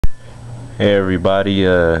Hey everybody,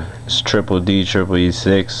 it's Triple D, Triple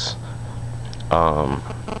E6. I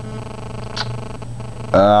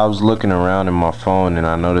was looking around in my phone and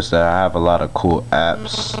I noticed that I have a lot of cool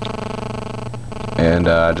apps, and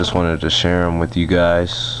I just wanted to share them with you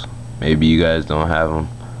guys. Maybe you guys don't have them,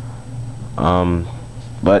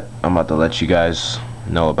 but I'm about to let you guys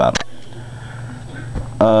know about it.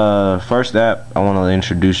 First app I want to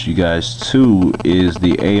introduce you guys to is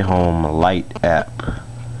the Ahome Lite app.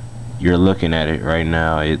 You're looking at it right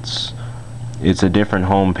now. It's a different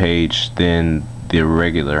home page than the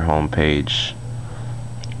regular home page.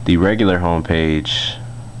 The regular home page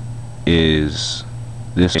is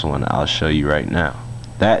this one I'll show you right now.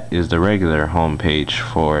 That is the regular home page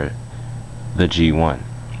for the G1.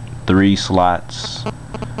 3 slots,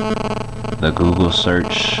 the Google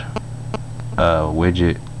search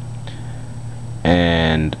widget,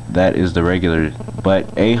 and that is the regular. But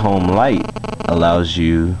Ahome Lite allows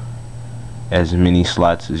you as many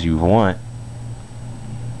slots as you want,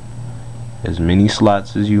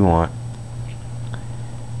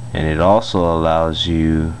 and it also allows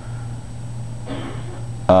you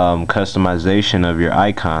customization of your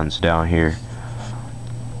icons down here.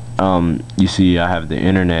 You see I have the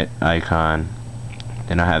internet icon,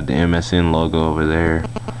 then I have the MSN logo over there,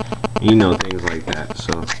 things like that.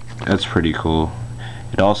 So that's pretty cool.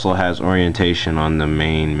 It also has orientation on the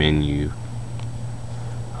main menu,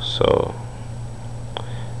 so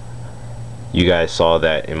you guys saw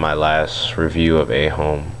that in my last review of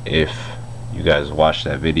Ahome, if you guys watched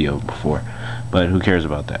that video before. But who cares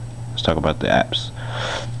about that? Let's talk about the apps.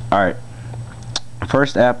 Alright,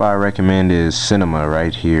 first app I recommend is Cinema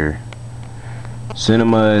right here.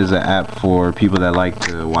 Cinema is an app for people that like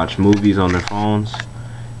to watch movies on their phones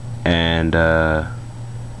and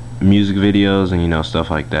music videos and stuff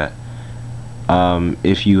like that.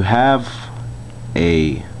 If you have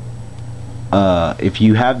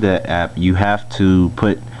the app, you have to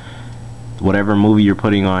put whatever movie you're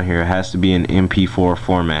putting on here. It has to be in MP4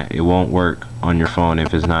 format. It won't work on your phone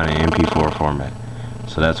if it's not in MP4 format.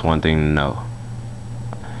 So that's one thing to know.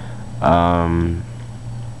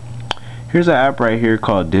 Here's an app right here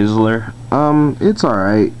called Dizzler. It's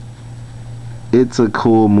alright. It's a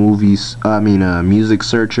cool music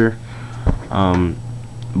searcher.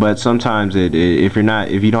 But sometimes if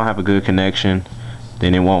you don't have a good connection,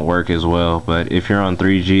 then it won't work as well. But if you're on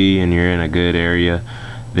 3G and you're in a good area,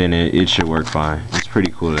 then it should work fine. It's pretty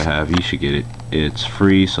cool to have. You should get it. It's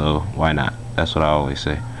free, so why not? That's what I always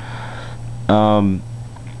say.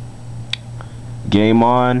 Game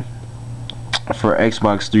On for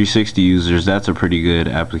Xbox 360 users, that's a pretty good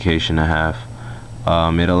application to have.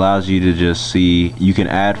 It allows you to just see, you can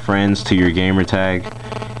add friends to your gamer tag,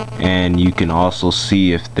 and you can also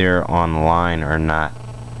see if they're online or not.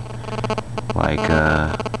 Like,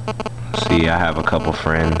 see, I have a couple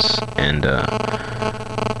friends, and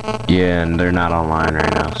yeah, and they're not online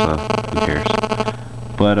right now, so who cares?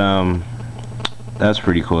 But that's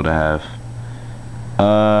pretty cool to have.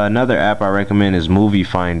 Another app I recommend is Movie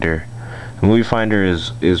Finder. Movie Finder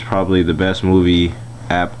is probably the best movie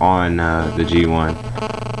app on the G1.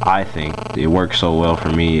 I think it works so well for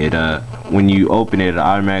me. It when you open it, it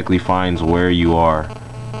automatically finds where you are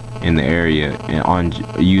in the area, and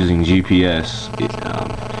using GPS, it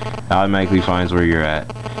automatically finds where you're at,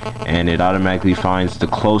 and it automatically finds the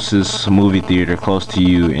closest movie theater close to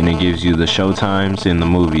you, and it gives you the show times in the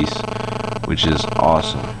movies, which is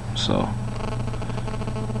awesome. So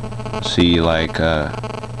see, like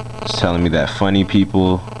it's telling me that Funny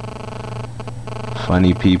People,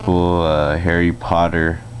 Harry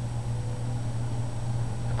Potter,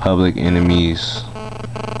 Public Enemies,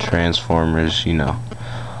 Transformers,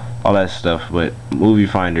 all that stuff. But Movie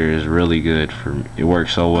Finder is really good for me. It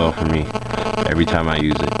works so well for me every time I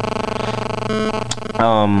use it.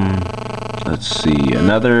 Let's see,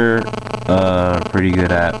 another pretty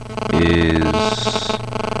good app is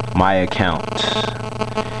My Account.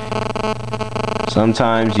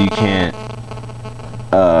 Sometimes you can't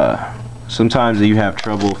sometimes you have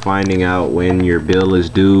trouble finding out when your bill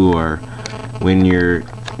is due, or when you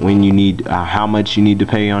need how much you need to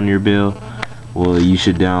pay on your bill. Well, you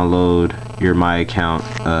should download your My Account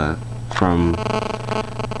from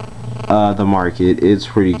the market. It's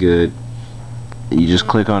pretty good. You just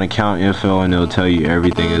click on account info and it'll tell you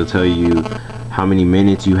everything. It'll tell you how many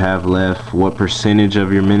minutes you have left, what percentage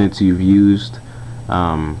of your minutes you've used.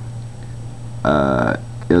 It'll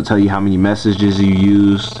tell you how many messages you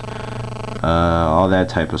used, all that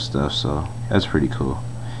type of stuff. So that's pretty cool.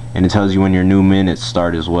 And it tells you when your new minutes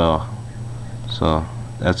start as well. So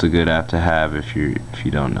that's a good app to have if you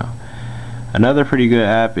don't know. Another pretty good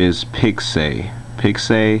app is Pixay.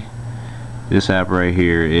 Pixay This app right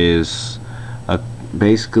here is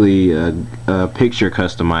basically a picture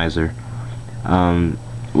customizer.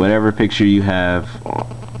 Whatever picture you have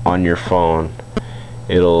on your phone,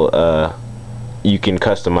 it'll you can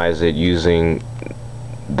customize it using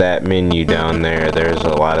that menu down there. There's a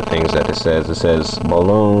lot of things that it says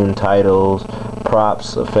balloon, titles,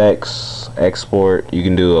 props, effects, export. You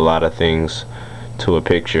can do a lot of things to a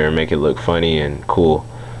picture and make it look funny and cool.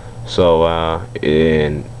 So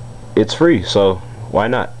and it's free, so why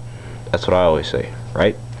not? That's what I always say,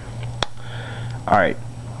 right? Alright,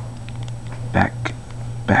 back.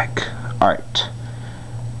 Alright,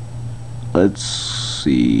 let's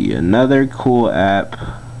see, another cool app,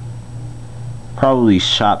 probably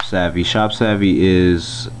ShopSavvy. ShopSavvy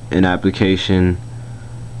is an application,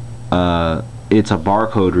 it's a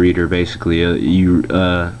barcode reader basically. You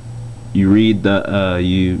read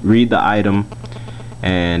the item,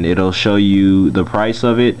 and it'll show you the price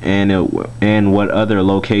of it and what other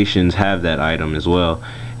locations have that item as well,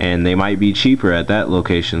 and they might be cheaper at that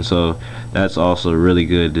location, so that's also really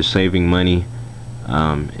good. They're saving money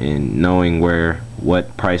and knowing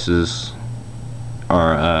what prices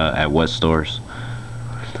are at what stores.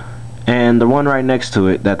 And the one right next to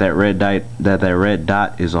it that red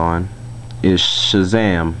dot is on is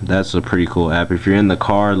Shazam. That's a pretty cool app. If you're in the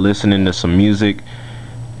car listening to some music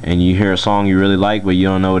and you hear a song you really like but you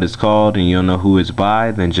don't know what it's called and you don't know who it's by,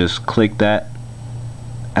 then just click that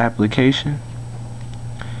application.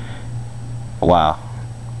 Wow,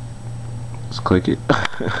 let's click it.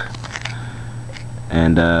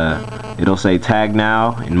 And it'll say tag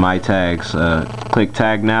now in my tags. Click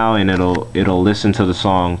tag now and it'll listen to the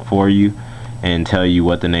song for you and tell you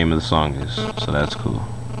what the name of the song is, so that's cool.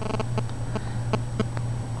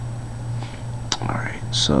 Alright,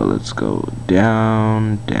 so let's go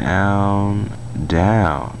down.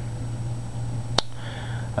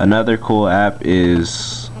 Another cool app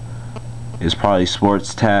is probably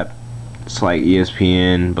Sports Tap. It's like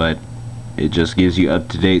ESPN, but it just gives you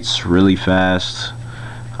up-to-dates really fast.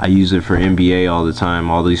 I use it for NBA all the time.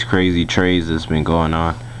 All these crazy trades that's been going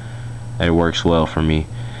on, it works well for me.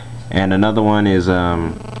 And another one is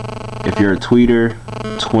if you're a tweeter,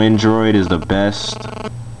 Twindroid is the best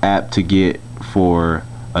app to get for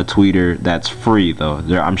a tweeter. That's free though.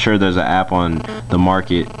 I'm sure there's an app on the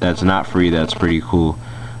market that's not free that's pretty cool,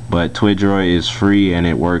 but Twindroid is free and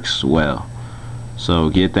it works well, so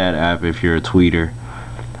get that app if you're a tweeter.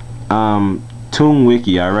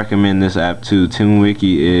 TuneWiki, I recommend this app too.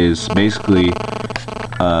 TuneWiki is basically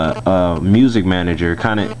a music manager,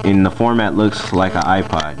 kind of in the format looks like an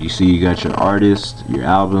iPod. You see, you got your artists, your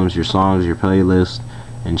albums, your songs, your playlist,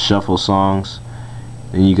 and shuffle songs.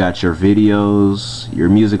 Then you got your videos, your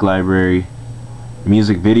music video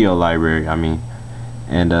library, I mean.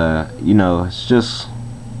 And you know, it's just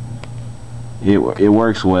it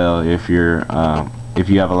works well if you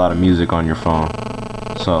have a lot of music on your phone.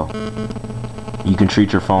 So you can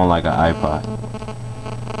treat your phone like an iPod.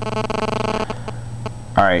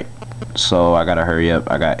 Alright, so I gotta hurry up.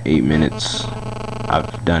 I got 8 minutes.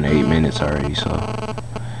 I've done 8 minutes already. So,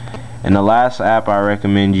 and the last app I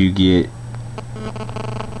recommend you get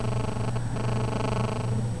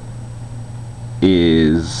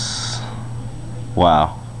is,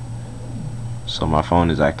 wow, so my phone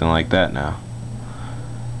is acting like that now.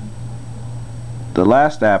 The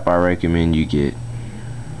last app I recommend you get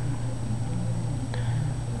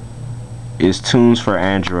is Tunes for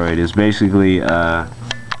Android. It's basically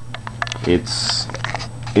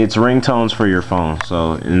it's ringtones for your phone,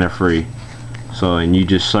 so, and they're free. So, and you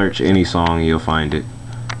just search any song, you'll find it.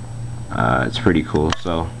 It's pretty cool.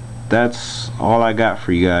 So that's all I got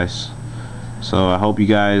for you guys. So I hope you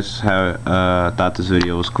guys have thought this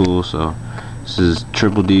video was cool. So this is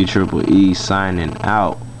Triple D Triple E signing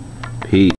out. Peace.